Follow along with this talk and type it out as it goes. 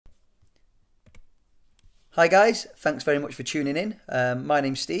Hi guys, thanks very much for tuning in. My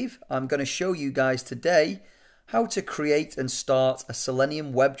name's Steve. I'm going to show you guys today how to create and start a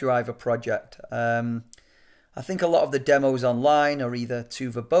Selenium Webdriver project. I think a lot of the demos online are either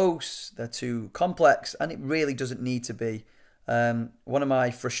too verbose, they're too complex, and it really doesn't need to be. One of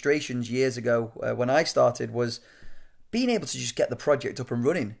my frustrations years ago when I started was being able to just get the project up and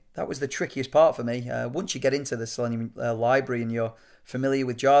running. That was the trickiest part for me. Once you get into the Selenium library and you're familiar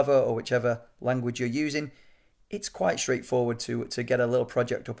with Java or whichever language you're using, it's quite straightforward to get a little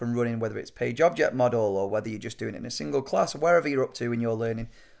project up and running, whether it's page object model or whether you're just doing it in a single class or wherever you're up to in your learning.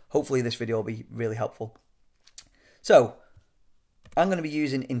 Hopefully this video will be really helpful. So I'm going to be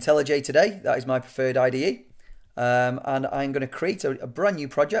using IntelliJ today. That is my preferred IDE. And I'm going to create a brand new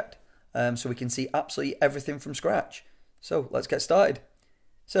project so we can see absolutely everything from scratch. So let's get started.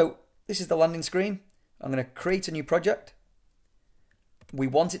 So this is the landing screen. I'm going to create a new project. We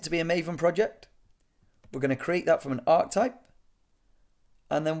want it to be a Maven project. We're going to create that from an archetype.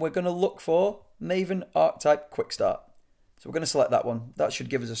 And then we're going to look for Maven archetype quick start. So we're going to select that one. That should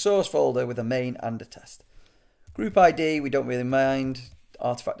give us a source folder with a main and a test. Group ID, we don't really mind.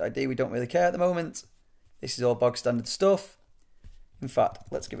 Artifact ID, we don't really care at the moment. This is all bog standard stuff. In fact,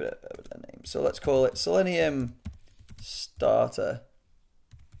 let's give it a name. So let's call it Selenium Starter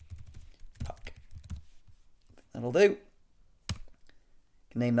Pack. That'll do. You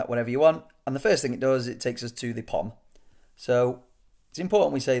can name that whatever you want. And the first thing it does, it takes us to the POM. So it's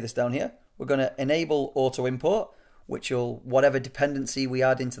important we say this down here. We're going to enable auto import, which will, whatever dependency we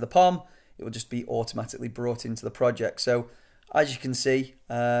add into the POM, it will just be automatically brought into the project. So as you can see,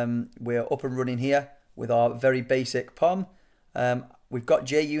 we're up and running here with our very basic POM. We've got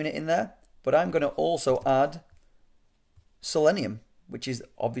JUnit in there, but I'm going to also add Selenium, which is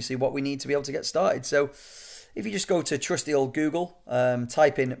obviously what we need to be able to get started. So if you just go to trusty old Google,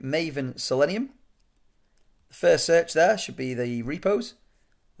 type in Maven Selenium, the first search there should be the repos.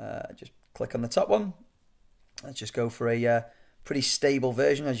 Just click on the top one. Let's just go for a pretty stable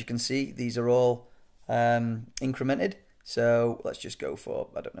version. As you can see, these are all incremented. So let's just go for,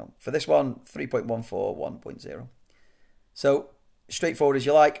 I don't know, for this one, 3.14.1.0. So straightforward as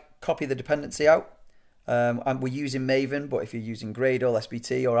you like, copy the dependency out. And we're using Maven, but if you're using Gradle,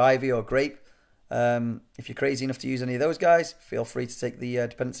 SBT, or Ivy, or Grape, if you're crazy enough to use any of those guys, feel free to take the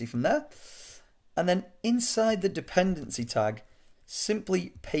dependency from there. And then inside the dependency tag,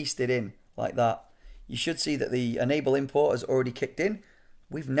 simply paste it in like that. You should see that the enable import has already kicked in.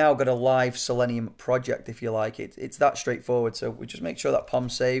 We've now got a live Selenium project, if you like. It's that straightforward. So we just make sure that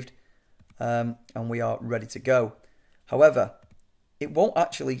POM's saved and we are ready to go. However, it won't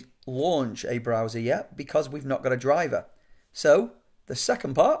actually launch a browser yet because we've not got a driver. So the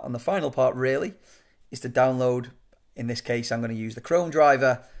second part, and the final part really, is to download. In this case, I'm going to use the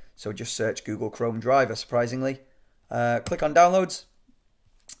ChromeDriver. So just search Google ChromeDriver, surprisingly. Click on downloads.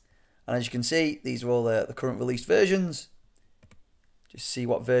 And as you can see, these are all the current released versions. Just see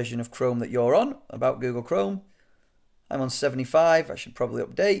what version of Chrome that you're on, about Google Chrome. I'm on 75. I should probably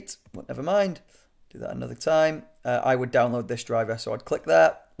update, but never mind. Do that another time. I would download this driver, so I'd click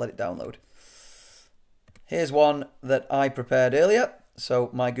there, let it download. Here's one that I prepared earlier. So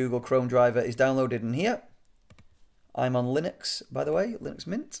my Google ChromeDriver is downloaded in here. I'm on Linux, by the way, Linux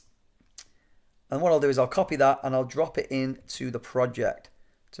Mint. And what I'll do is I'll copy that and I'll drop it into the project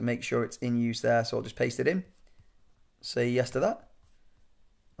to make sure it's in use there. So I'll just paste it in, say yes to that.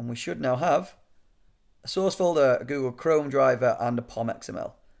 And we should now have a source folder, a Google ChromeDriver, and a POM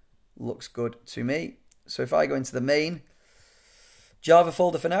XML. Looks good to me. So if I go into the main Java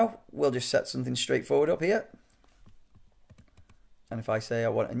folder for now, we'll just set something straightforward up here. And if I say I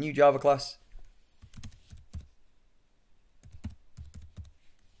want a new Java class,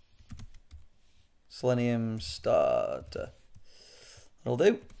 Selenium Starter, that'll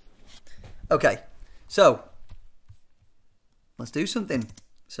do. Okay, so let's do something.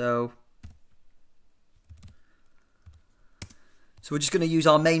 So we're just going to use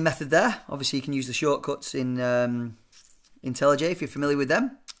our main method there. Obviously, you can use the shortcuts in IntelliJ if you're familiar with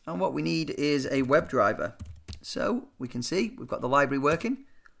them. And what we need is a WebDriver. So we can see we've got the library working.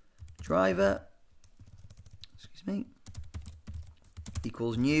 Driver, excuse me,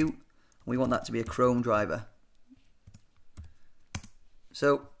 equals new. We want that to be a ChromeDriver.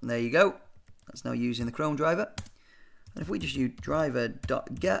 So there you go. That's now using the ChromeDriver. And if we just use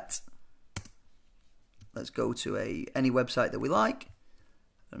driver.get, let's go to any website that we like.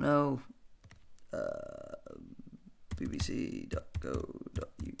 I don't know, bbc.go.uk.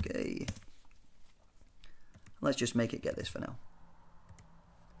 Let's just make it get this for now.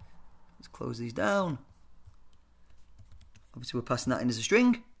 Let's close these down. Obviously we're passing that in as a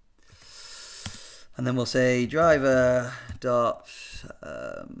string. And then we'll say driver dot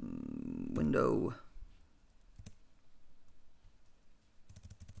window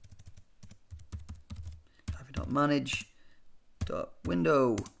driver dot manage dot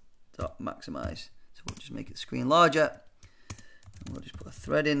window dot maximize. So we'll just make it the screen larger, and we'll just put a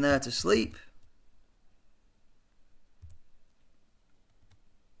thread in there to sleep.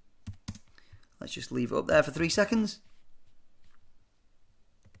 Let's just leave it up there for 3 seconds.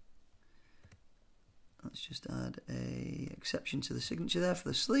 Let's just add a exception to the signature there for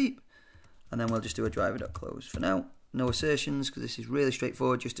the sleep. And then we'll just do a driver.close for now. No assertions, because this is really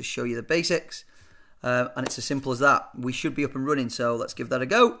straightforward, just to show you the basics. And it's as simple as that. We should be up and running, so let's give that a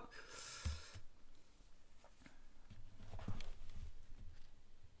go.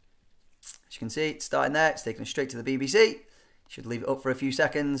 As you can see, it's starting there. It's taking us straight to the BBC. Should leave it up for a few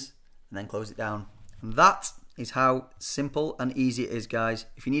seconds and then close it down. And that is how simple and easy it is, guys.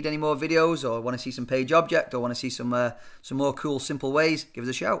 If you need any more videos or want to see some page object or want to see some more cool, simple ways, give us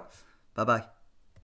a shout. Bye-bye.